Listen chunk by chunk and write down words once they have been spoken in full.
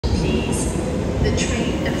The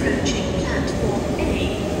train approaching platform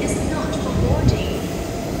A is not for boarding.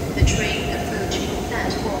 The train approaching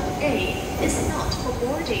platform A is not for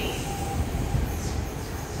boarding.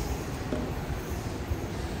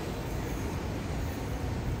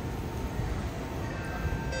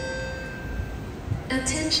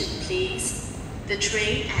 Attention please. The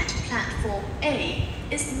train at platform A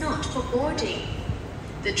is not for boarding.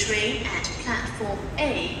 The train at platform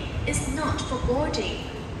A is not for boarding.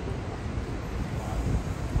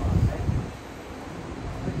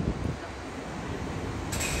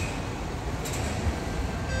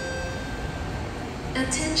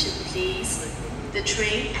 Attention please. The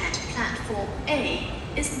train at platform A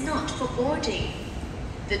is not for boarding.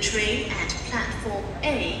 The train at platform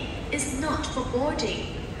A is not for boarding.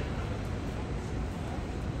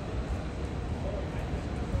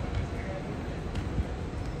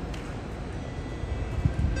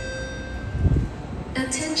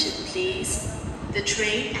 Attention please. The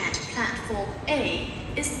train at platform A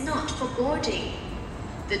is not for boarding.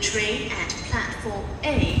 The train at platform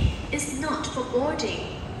A is not for boarding.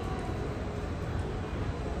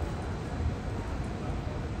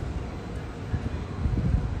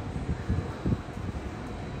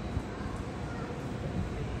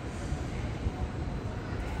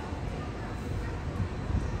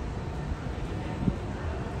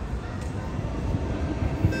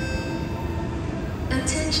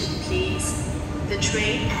 Attention please. The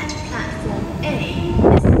train at platform A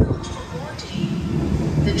is not for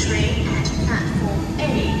boarding. The train at platform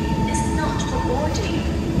A is not for boarding.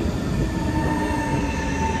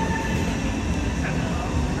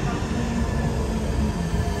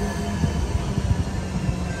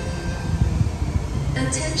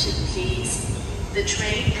 Attention please. The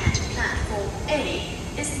train at platform A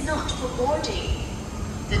is not for boarding.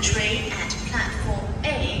 The train at platform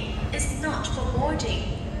A is not for boarding.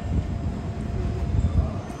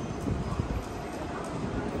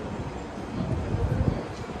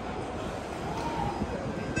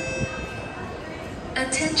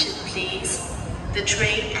 Attention please. The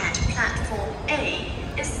train at platform A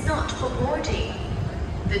is not for boarding.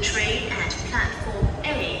 The train at platform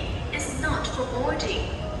A is not for boarding.